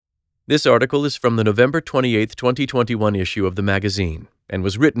This article is from the November 28, 2021 issue of the magazine and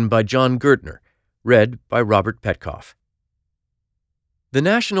was written by John Gertner, read by Robert Petkoff. The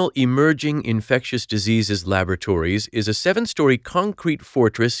National Emerging Infectious Diseases Laboratories is a 7-story concrete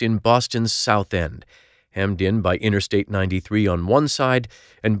fortress in Boston's South End, hemmed in by Interstate 93 on one side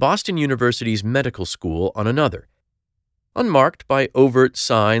and Boston University's medical school on another. Unmarked by overt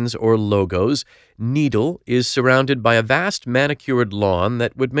signs or logos, Needle is surrounded by a vast manicured lawn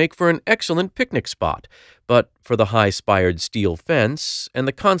that would make for an excellent picnic spot, but for the high-spired steel fence and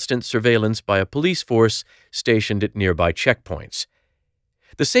the constant surveillance by a police force stationed at nearby checkpoints.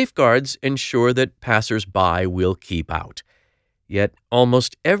 The safeguards ensure that passers-by will keep out. Yet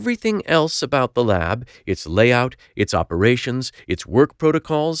almost everything else about the lab, its layout, its operations, its work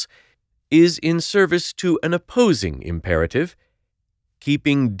protocols, is in service to an opposing imperative: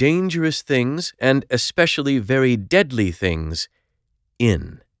 keeping dangerous things, and especially very deadly things,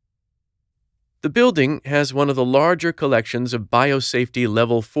 in. The building has one of the larger collections of Biosafety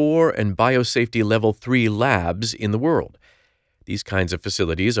Level 4 and Biosafety Level 3 labs in the world. These kinds of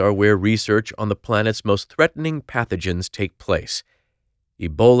facilities are where research on the planet's most threatening pathogens take place.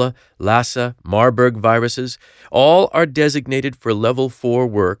 Ebola, Lassa, Marburg viruses, all are designated for Level 4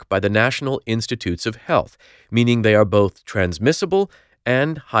 work by the National Institutes of Health, meaning they are both transmissible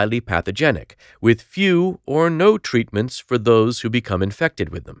and highly pathogenic, with few or no treatments for those who become infected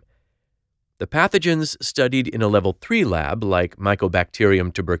with them. The pathogens studied in a Level 3 lab, like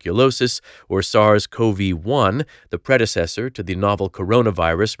Mycobacterium tuberculosis or SARS-CoV-1, the predecessor to the novel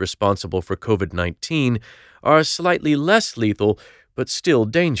coronavirus responsible for COVID-19, are slightly less lethal but still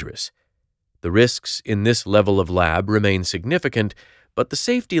dangerous. The risks in this level of lab remain significant, but the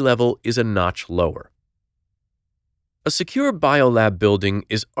safety level is a notch lower. A secure biolab building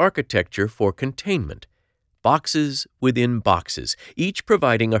is architecture for containment. Boxes within boxes, each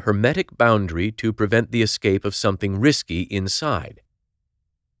providing a hermetic boundary to prevent the escape of something risky inside.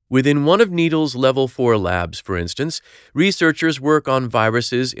 Within one of Needle's Level 4 labs, for instance, researchers work on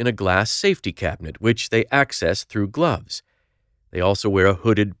viruses in a glass safety cabinet, which they access through gloves. They also wear a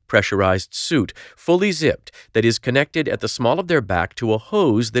hooded, pressurized suit, fully zipped, that is connected at the small of their back to a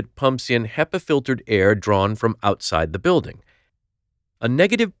hose that pumps in HEPA-filtered air drawn from outside the building. A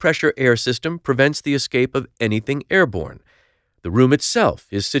negative pressure air system prevents the escape of anything airborne. The room itself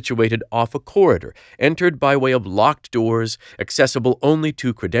is situated off a corridor, entered by way of locked doors, accessible only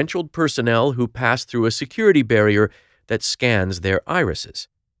to credentialed personnel who pass through a security barrier that scans their irises.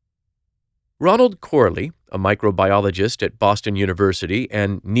 Ronald Corley, a microbiologist at Boston University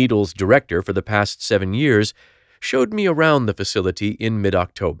and Needle's director for the past 7 years, showed me around the facility in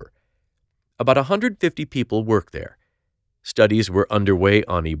mid-October. About 150 people work there. Studies were underway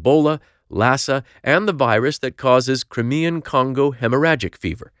on Ebola, Lassa, and the virus that causes Crimean Congo hemorrhagic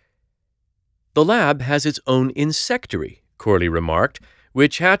fever. The lab has its own insectary, Corley remarked,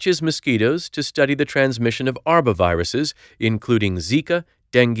 which hatches mosquitoes to study the transmission of arboviruses, including Zika,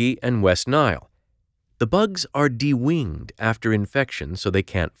 dengue, and West Nile. The bugs are de-winged after infection so they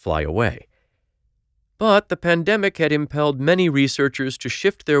can't fly away. But the pandemic had impelled many researchers to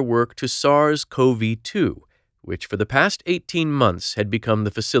shift their work to SARS-CoV-2, which for the past 18 months had become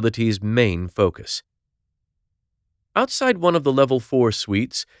the facility's main focus. Outside one of the Level 4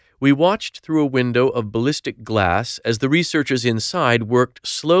 suites, we watched through a window of ballistic glass as the researchers inside worked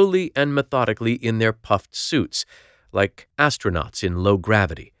slowly and methodically in their puffed suits, like astronauts in low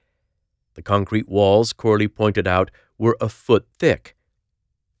gravity. The concrete walls, Corley pointed out, were a foot thick.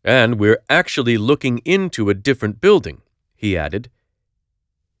 "And we're actually looking into a different building," he added.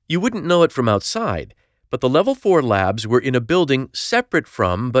 You wouldn't know it from outside, but the Level 4 labs were in a building separate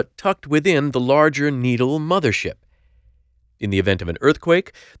from but tucked within the larger Needle mothership. In the event of an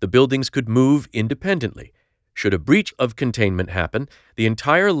earthquake, the buildings could move independently. Should a breach of containment happen, the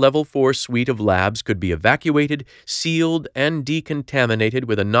entire Level 4 suite of labs could be evacuated, sealed, and decontaminated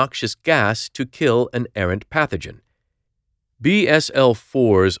with a noxious gas to kill an errant pathogen.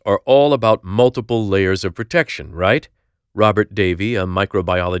 BSL-4s are all about multiple layers of protection, right? Robert Davey, a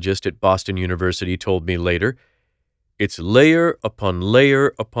microbiologist at Boston University, told me later. It's layer upon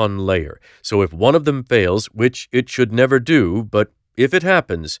layer upon layer, so if one of them fails, which it should never do, but if it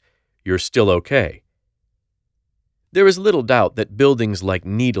happens, you're still okay. There is little doubt that buildings like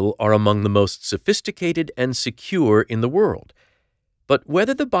Needle are among the most sophisticated and secure in the world. But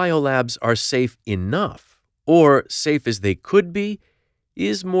whether the biolabs are safe enough, or safe as they could be,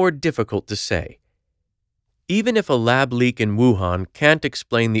 is more difficult to say. Even if a lab leak in Wuhan can't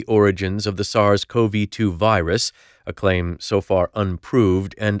explain the origins of the SARS-CoV-2 virus, a claim so far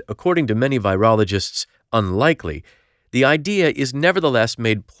unproved and, according to many virologists, unlikely, the idea is nevertheless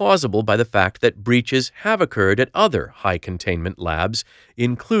made plausible by the fact that breaches have occurred at other high-containment labs,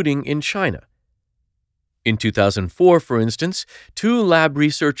 including in China. In 2004, for instance, 2 lab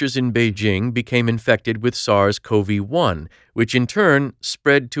researchers in Beijing became infected with SARS-CoV-1, which in turn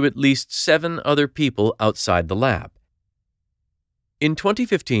spread to at least 7 other people outside the lab. In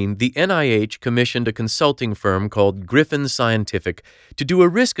 2015, the NIH commissioned a consulting firm called Griffin Scientific to do a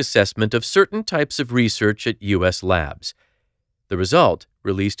risk assessment of certain types of research at U.S. labs. The result,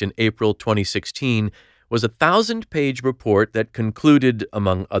 released in April 2016, was a 1,000-page report that concluded,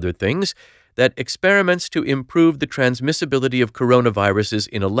 among other things, that experiments to improve the transmissibility of coronaviruses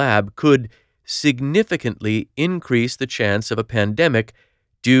in a lab could significantly increase the chance of a pandemic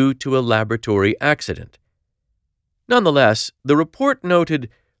due to a laboratory accident. Nonetheless, the report noted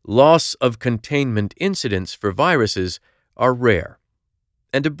loss of containment incidents for viruses are rare,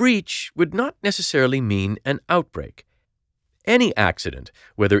 and a breach would not necessarily mean an outbreak. Any accident,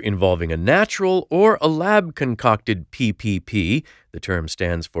 whether involving a natural or a lab-concocted PPP, the term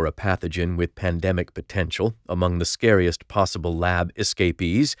stands for a pathogen with pandemic potential, among the scariest possible lab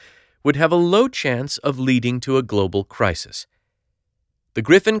escapees, would have a low chance of leading to a global crisis. The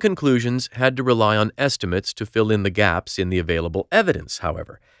Griffin conclusions had to rely on estimates to fill in the gaps in the available evidence,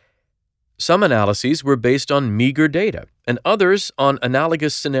 however. Some analyses were based on meager data, and others on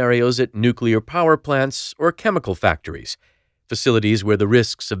analogous scenarios at nuclear power plants or chemical factories, facilities where the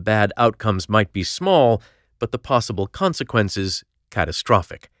risks of bad outcomes might be small, but the possible consequences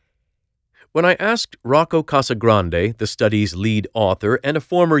catastrophic. When I asked Rocco Casagrande, the study's lead author and a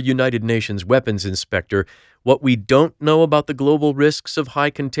former United Nations weapons inspector, what we don't know about the global risks of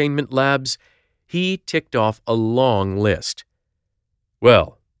high-containment labs, he ticked off a long list.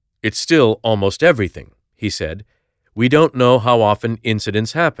 "Well, it's still almost everything," he said. "We don't know how often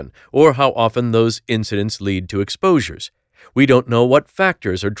incidents happen, or how often those incidents lead to exposures. We don't know what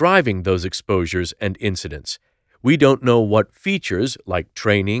factors are driving those exposures and incidents. We don't know what features, like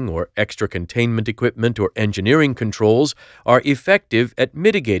training or extra containment equipment or engineering controls, are effective at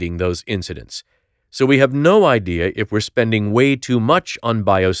mitigating those incidents. So we have no idea if we're spending way too much on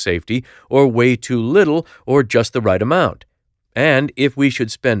biosafety or way too little or just the right amount. And if we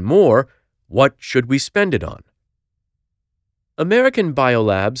should spend more, what should we spend it on?" American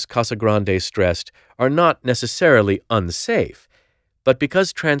biolabs, Casagrande stressed, are not necessarily unsafe, but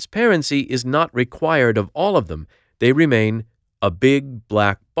because transparency is not required of all of them, they remain a big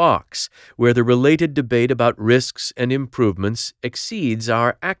black box where the related debate about risks and improvements exceeds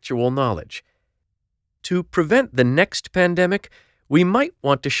our actual knowledge. To prevent the next pandemic, we might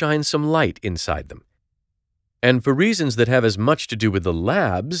want to shine some light inside them. And for reasons that have as much to do with the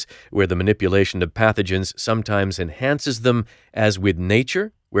labs, where the manipulation of pathogens sometimes enhances them, as with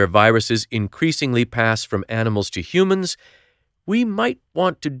nature, where viruses increasingly pass from animals to humans, we might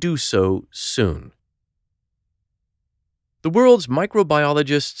want to do so soon. The world's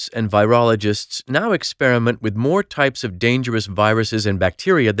microbiologists and virologists now experiment with more types of dangerous viruses and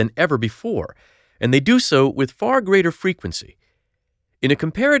bacteria than ever before, and they do so with far greater frequency. In a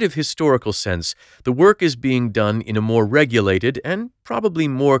comparative historical sense, the work is being done in a more regulated and probably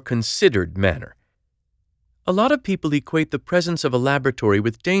more considered manner. A lot of people equate the presence of a laboratory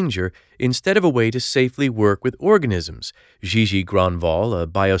with danger instead of a way to safely work with organisms, Gigi Granval, a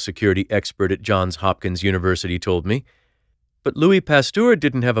biosecurity expert at Johns Hopkins University, told me. But Louis Pasteur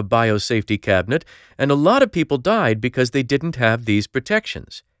didn't have a biosafety cabinet, and a lot of people died because they didn't have these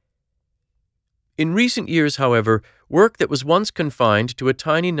protections. In recent years, however, work that was once confined to a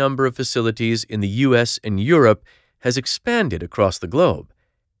tiny number of facilities in the U.S. and Europe has expanded across the globe.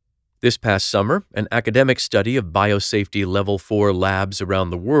 This past summer, an academic study of biosafety Level 4 labs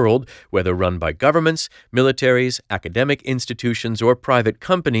around the world, whether run by governments, militaries, academic institutions, or private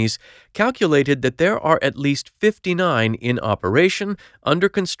companies, calculated that there are at least 59 in operation, under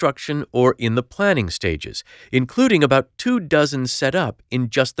construction, or in the planning stages, including about 24 set up in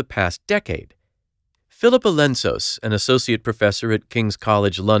just the past decade. Philippa Lentzos, an associate professor at King's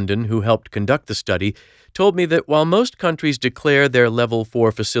College London who helped conduct the study, told me that while most countries declare their Level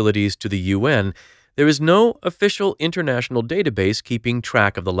 4 facilities to the UN, there is no official international database keeping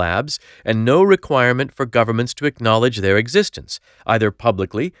track of the labs and no requirement for governments to acknowledge their existence, either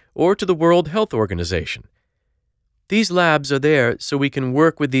publicly or to the World Health Organization. These labs are there so we can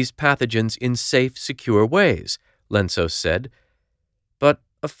work with these pathogens in safe, secure ways, Lentzos said. But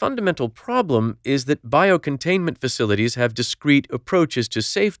a fundamental problem is that biocontainment facilities have discrete approaches to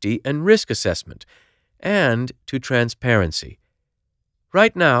safety and risk assessment, and to transparency.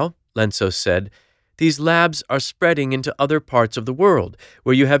 Right now, Lentzos said, these labs are spreading into other parts of the world,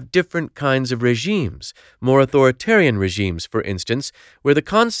 where you have different kinds of regimes, more authoritarian regimes, for instance, where the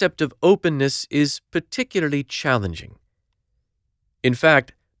concept of openness is particularly challenging. In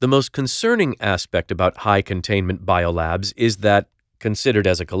fact, the most concerning aspect about high-containment biolabs is that, considered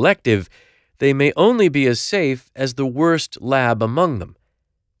as a collective, they may only be as safe as the worst lab among them.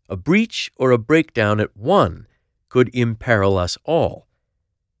 A breach or a breakdown at one could imperil us all.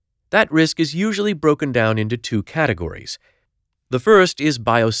 That risk is usually broken down into two categories. The first is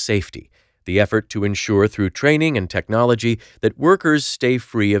biosafety, the effort to ensure through training and technology that workers stay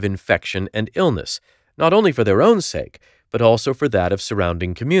free of infection and illness, not only for their own sake, but also for that of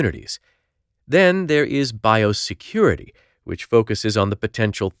surrounding communities. Then there is biosecurity, which focuses on the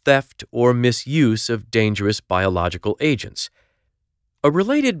potential theft or misuse of dangerous biological agents. A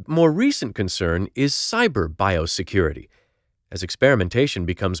related, more recent concern is cyber biosecurity. As experimentation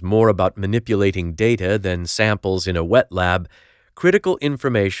becomes more about manipulating data than samples in a wet lab, critical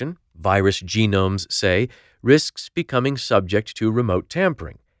information, virus genomes say, risks becoming subject to remote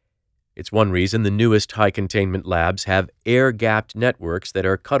tampering. It's one reason the newest high-containment labs have air-gapped networks that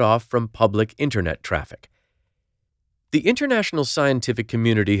are cut off from public internet traffic. The international scientific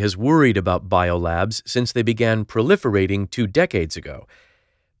community has worried about biolabs since they began proliferating 2 decades ago,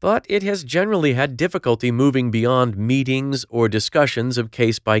 but it has generally had difficulty moving beyond meetings or discussions of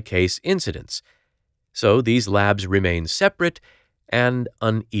case-by-case incidents. So these labs remain separate and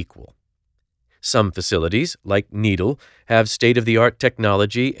unequal. Some facilities, like NEDL, have state-of-the-art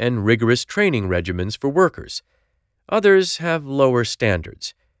technology and rigorous training regimens for workers. Others have lower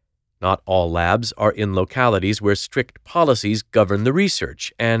standards. Not all labs are in localities where strict policies govern the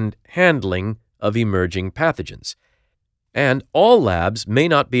research and handling of emerging pathogens. And all labs may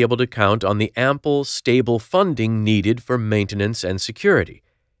not be able to count on the ample, stable funding needed for maintenance and security.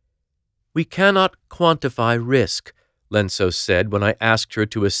 We cannot quantify risk, Lentzos said when I asked her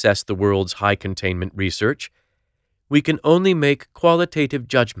to assess the world's high-containment research. We can only make qualitative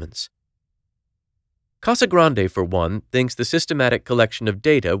judgments. Casagrande, for one, thinks the systematic collection of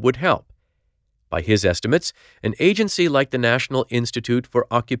data would help. By his estimates, an agency like the National Institute for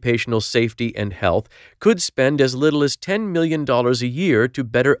Occupational Safety and Health could spend as little as $10 million a year to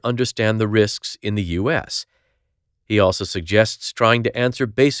better understand the risks in the U.S. He also suggests trying to answer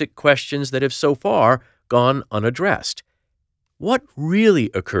basic questions that have so far gone unaddressed. What really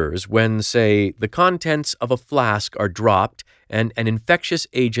occurs when, say, the contents of a flask are dropped and an infectious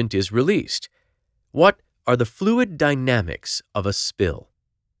agent is released? What are the fluid dynamics of a spill?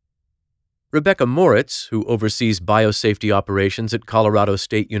 Rebecca Moritz, who oversees biosafety operations at Colorado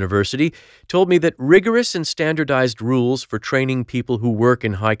State University, told me that rigorous and standardized rules for training people who work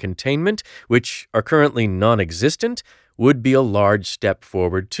in high containment, which are currently non-existent, would be a large step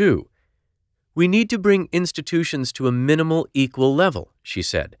forward too. We need to bring institutions to a minimal equal level, she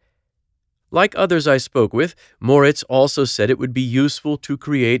said. Like others I spoke with, Moritz also said it would be useful to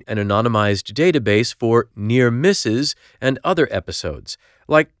create an anonymized database for near misses and other episodes,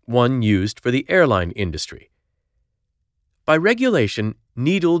 like one used for the airline industry. By regulation,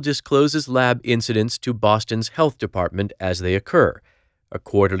 NEDL discloses lab incidents to Boston's health department as they occur. A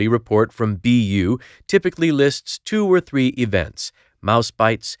quarterly report from BU typically lists 2 or 3 events: mouse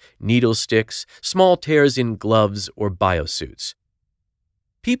bites, needle sticks, small tears in gloves, or biosuits.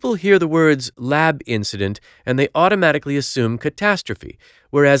 People hear the words lab incident and they automatically assume catastrophe,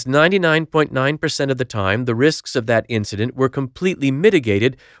 whereas 99.9% of the time the risks of that incident were completely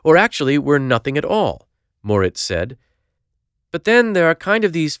mitigated or actually were nothing at all, Moritz said. But then there are kind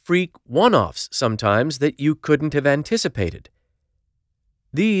of these freak one-offs sometimes that you couldn't have anticipated.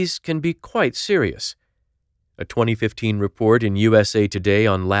 These can be quite serious. A 2015 report in USA Today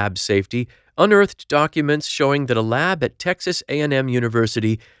on lab safety unearthed documents showing that a lab at Texas A&M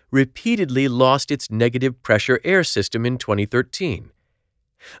University repeatedly lost its negative pressure air system in 2013.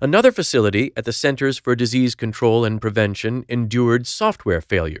 Another facility at the Centers for Disease Control and Prevention endured software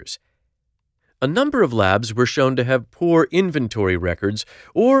failures. A number of labs were shown to have poor inventory records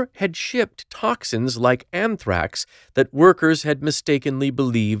or had shipped toxins like anthrax that workers had mistakenly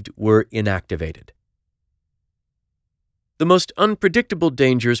believed were inactivated. The most unpredictable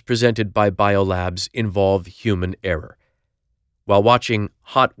dangers presented by biolabs involve human error. While watching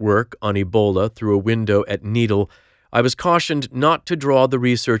hot work on Ebola through a window at NEDL, I was cautioned not to draw the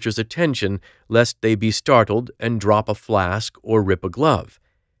researchers' attention lest they be startled and drop a flask or rip a glove.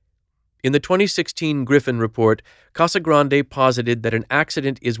 In the 2016 Griffin report, Casagrande posited that an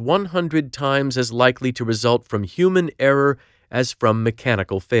accident is 100 times as likely to result from human error as from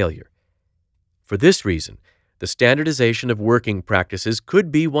mechanical failure. For this reason, the standardization of working practices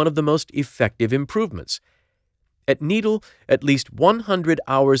could be one of the most effective improvements. At Needle, at least 100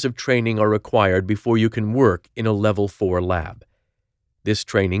 hours of training are required before you can work in a Level 4 lab. This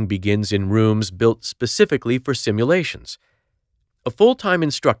training begins in rooms built specifically for simulations. A full-time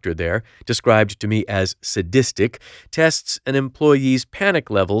instructor there, described to me as sadistic, tests an employee's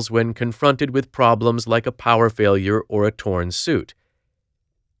panic levels when confronted with problems like a power failure or a torn suit.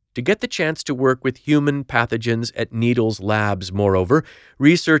 To get the chance to work with human pathogens at Needle's labs, moreover,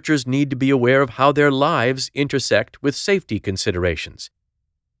 researchers need to be aware of how their lives intersect with safety considerations.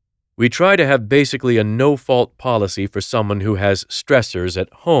 We try to have basically a no-fault policy for someone who has stressors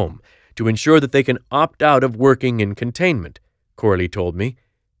at home to ensure that they can opt out of working in containment, Corley told me.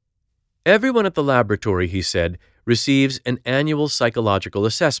 Everyone at the laboratory, he said, receives an annual psychological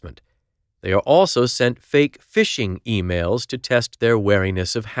assessment. They are also sent fake phishing emails to test their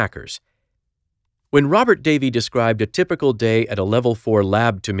wariness of hackers. When Robert Davey described a typical day at a Level 4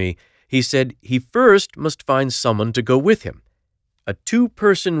 lab to me, he said he first must find someone to go with him. A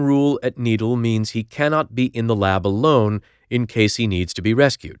 2-person rule at Needle means he cannot be in the lab alone in case he needs to be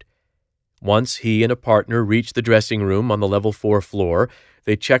rescued. Once he and a partner reach the dressing room on the Level 4 floor,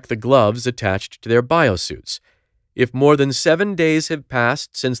 they check the gloves attached to their biosuits. If more than 7 days have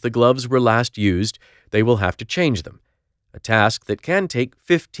passed since the gloves were last used, they will have to change them, a task that can take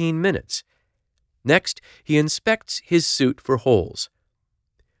 15 minutes. Next, he inspects his suit for holes.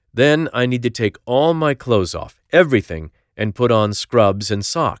 Then I need to take all my clothes off, everything, and put on scrubs and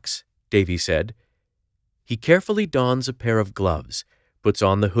socks, Davey said. He carefully dons a pair of gloves, puts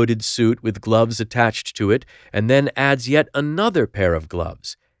on the hooded suit with gloves attached to it, and then adds yet another pair of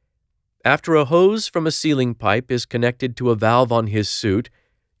gloves. After a hose from a ceiling pipe is connected to a valve on his suit,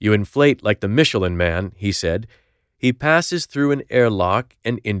 you inflate like the Michelin Man, he said, he passes through an airlock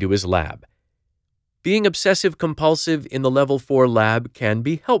and into his lab. Being obsessive-compulsive in the Level 4 lab can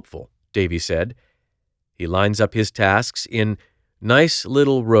be helpful, Davey said. He lines up his tasks in nice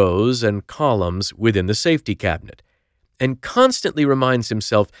little rows and columns within the safety cabinet, and constantly reminds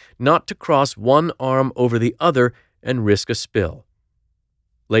himself not to cross one arm over the other and risk a spill.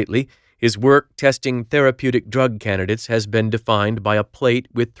 Lately, his work testing therapeutic drug candidates has been defined by a plate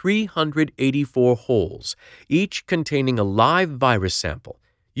with 384 holes, each containing a live virus sample,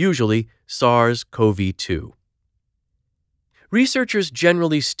 usually SARS-CoV-2. Researchers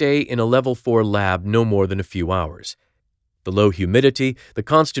generally stay in a Level 4 lab no more than a few hours. The low humidity, the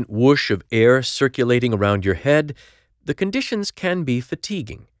constant whoosh of air circulating around your head, the conditions can be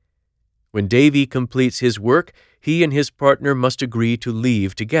fatiguing. When Davey completes his work, he and his partner must agree to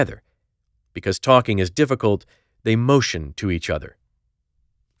leave together. Because talking is difficult, they motion to each other.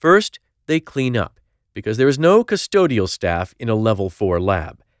 First, they clean up, because there is no custodial staff in a Level 4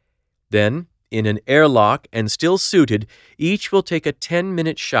 lab. Then, in an airlock and still suited, each will take a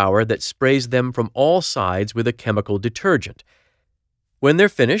 10-minute shower that sprays them from all sides with a chemical detergent. When they're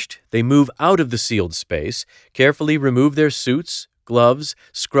finished, they move out of the sealed space, carefully remove their suits, gloves,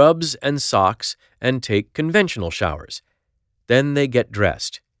 scrubs, and socks, and take conventional showers. Then they get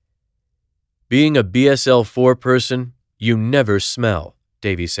dressed. Being a BSL-4 person, you never smell,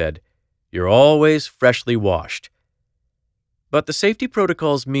 Davey said. You're always freshly washed. But the safety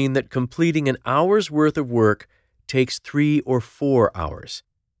protocols mean that completing an hour's worth of work takes 3 or 4 hours.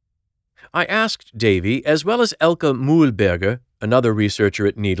 I asked Davey, as well as Elke Mühlberger, another researcher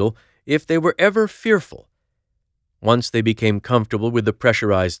at Needle, if they were ever fearful. Once they became comfortable with the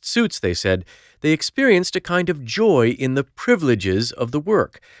pressurized suits, they said, they experienced a kind of joy in the privileges of the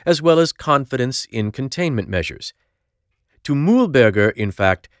work, as well as confidence in containment measures. To Mühlberger, in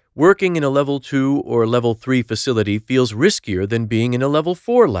fact, working in a Level 2 or Level 3 facility feels riskier than being in a Level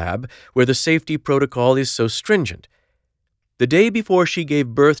 4 lab, where the safety protocol is so stringent. The day before she gave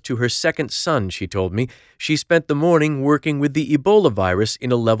birth to her second son, she told me, she spent the morning working with the Ebola virus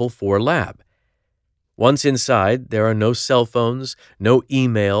in a Level 4 lab. Once inside, there are no cell phones, no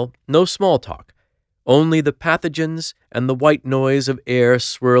email, no small talk, only the pathogens and the white noise of air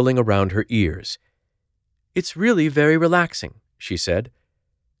swirling around her ears. It's really very relaxing, she said.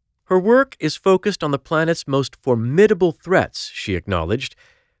 Her work is focused on the planet's most formidable threats, she acknowledged,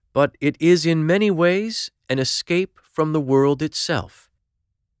 but it is in many ways an escape from the world itself.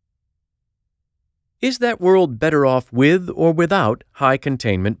 Is that world better off with or without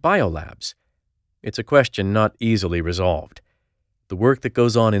high-containment biolabs? It's a question not easily resolved. The work that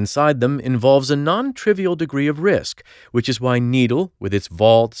goes on inside them involves a non-trivial degree of risk, which is why Needle, with its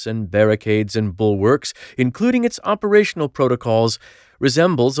vaults and barricades and bulwarks, including its operational protocols,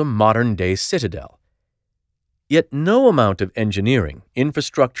 resembles a modern-day citadel. Yet no amount of engineering,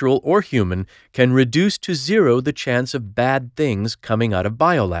 infrastructural or human, can reduce to zero the chance of bad things coming out of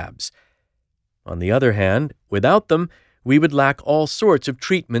biolabs. On the other hand, without them, we would lack all sorts of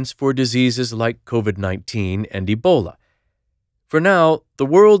treatments for diseases like COVID-19 and Ebola. For now, the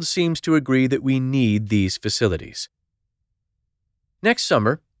world seems to agree that we need these facilities. Next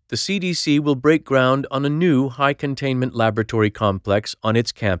summer, the CDC will break ground on a new high-containment laboratory complex on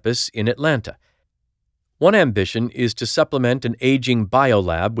its campus in Atlanta. One ambition is to supplement an aging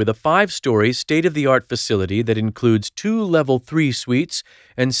biolab with a 5-story state-of-the-art facility that includes 2 Level 3 suites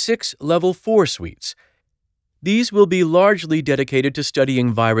and 6 Level 4 suites. These will be largely dedicated to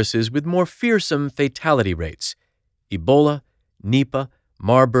studying viruses with more fearsome fatality rates: Ebola, Nipah,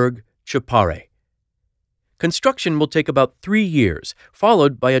 Marburg, Chipare. Construction will take about 3 years,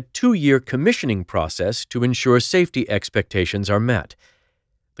 followed by a 2-year commissioning process to ensure safety expectations are met.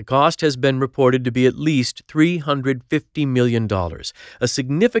 The cost has been reported to be at least $350 million, a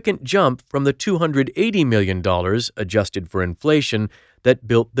significant jump from the $280 million, adjusted for inflation, that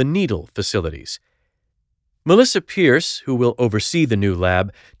built the Needle facilities. Melissa Pierce, who will oversee the new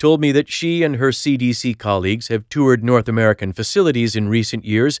lab, told me that she and her CDC colleagues have toured North American facilities in recent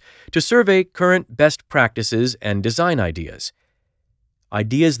years to survey current best practices and design ideas.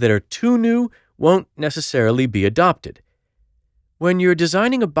 Ideas that are too new won't necessarily be adopted. When you're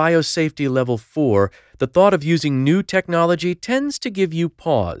designing a biosafety level 4, the thought of using new technology tends to give you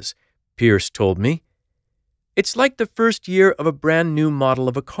pause, Pierce told me. It's like the first year of a brand new model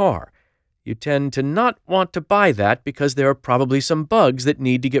of a car. You tend to not want to buy that because there are probably some bugs that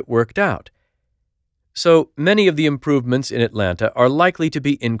need to get worked out. So many of the improvements in Atlanta are likely to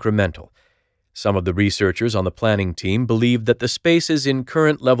be incremental. Some of the researchers on the planning team believe that the spaces in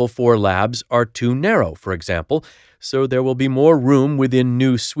current Level 4 labs are too narrow, for example, so there will be more room within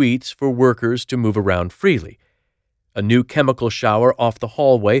new suites for workers to move around freely. A new chemical shower off the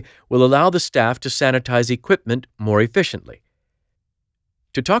hallway will allow the staff to sanitize equipment more efficiently.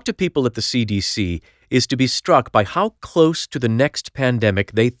 To talk to people at the CDC is to be struck by how close to the next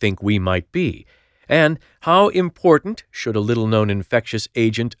pandemic they think we might be, and how important, should a little-known infectious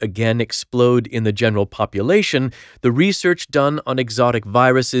agent again explode in the general population, the research done on exotic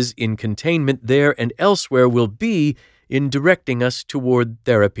viruses in containment there and elsewhere will be in directing us toward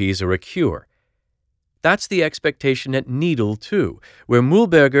therapies or a cure. That's the expectation at Needle, too, where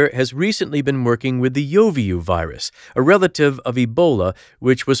Mühlberger has recently been working with the Yoviu virus, a relative of Ebola,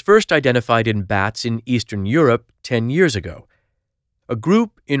 which was first identified in bats in Eastern Europe 10 years ago. A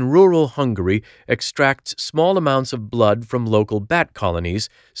group in rural Hungary extracts small amounts of blood from local bat colonies,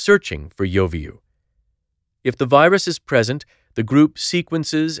 searching for Yoviu. If the virus is present, the group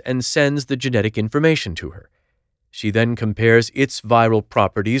sequences and sends the genetic information to her. She then compares its viral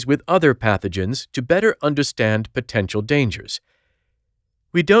properties with other pathogens to better understand potential dangers.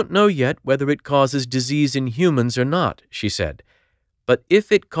 We don't know yet whether it causes disease in humans or not, she said. But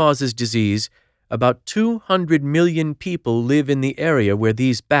if it causes disease, about 200 million people live in the area where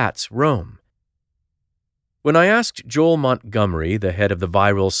these bats roam. When I asked Joel Montgomery, the head of the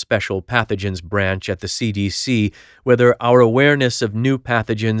Viral Special Pathogens branch at the CDC, whether our awareness of new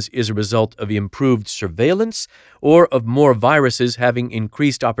pathogens is a result of improved surveillance or of more viruses having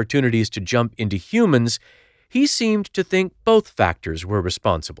increased opportunities to jump into humans, he seemed to think both factors were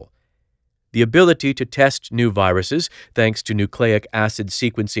responsible. The ability to test new viruses, thanks to nucleic acid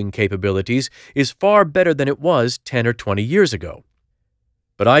sequencing capabilities, is far better than it was 10 or 20 years ago.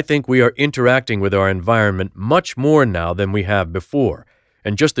 But I think we are interacting with our environment much more now than we have before,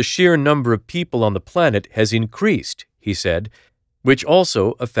 and just the sheer number of people on the planet has increased, he said, which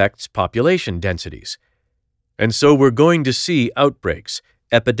also affects population densities. And so we're going to see outbreaks,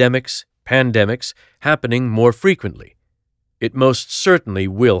 epidemics, pandemics happening more frequently. It most certainly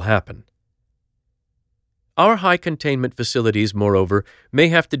will happen. Our high-containment facilities, moreover, may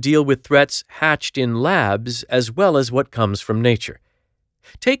have to deal with threats hatched in labs as well as what comes from nature.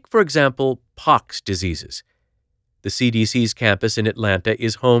 Take, for example, pox diseases. The CDC's campus in Atlanta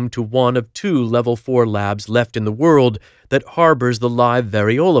is home to one of 2 Level 4 labs left in the world that harbors the live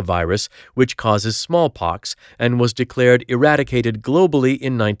variola virus, which causes smallpox and was declared eradicated globally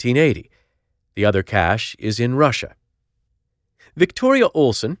in 1980. The other cache is in Russia. Victoria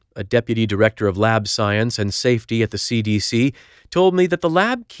Olson, a deputy director of lab science and safety at the CDC, told me that the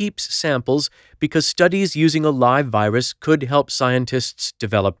lab keeps samples because studies using a live virus could help scientists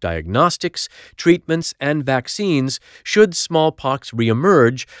develop diagnostics, treatments, and vaccines should smallpox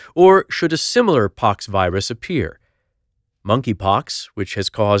reemerge or should a similar pox virus appear. Monkeypox, which has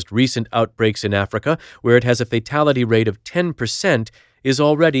caused recent outbreaks in Africa where it has a fatality rate of 10%, is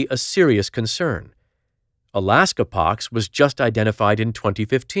already a serious concern. Alaska pox was just identified in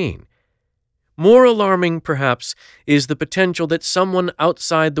 2015. More alarming, perhaps, is the potential that someone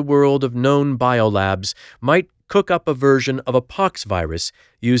outside the world of known biolabs might cook up a version of a pox virus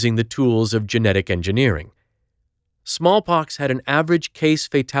using the tools of genetic engineering. Smallpox had an average case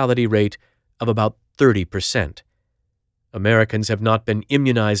fatality rate of about 30%. Americans have not been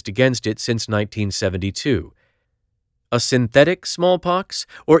immunized against it since 1972. A synthetic smallpox,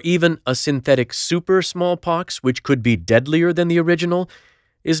 or even a synthetic super smallpox, which could be deadlier than the original,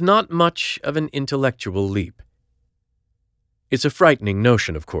 is not much of an intellectual leap. It's a frightening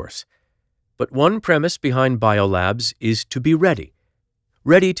notion, of course, but one premise behind biolabs is to be ready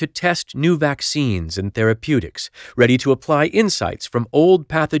to test new vaccines and therapeutics, ready to apply insights from old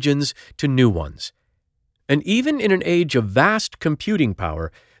pathogens to new ones. And even in an age of vast computing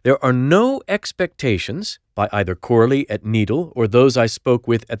power, there are no expectations, by either Corley at Needle or those I spoke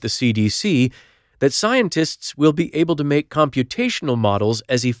with at the CDC, that scientists will be able to make computational models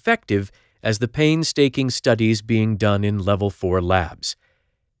as effective as the painstaking studies being done in Level 4 labs.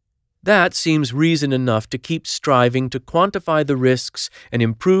 That seems reason enough to keep striving to quantify the risks and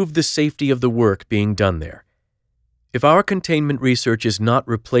improve the safety of the work being done there. If our containment research is not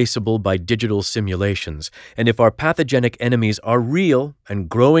replaceable by digital simulations, and if our pathogenic enemies are real and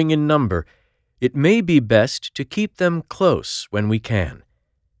growing in number, it may be best to keep them close when we can.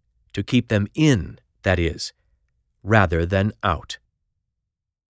 To keep them in, that is, rather than out.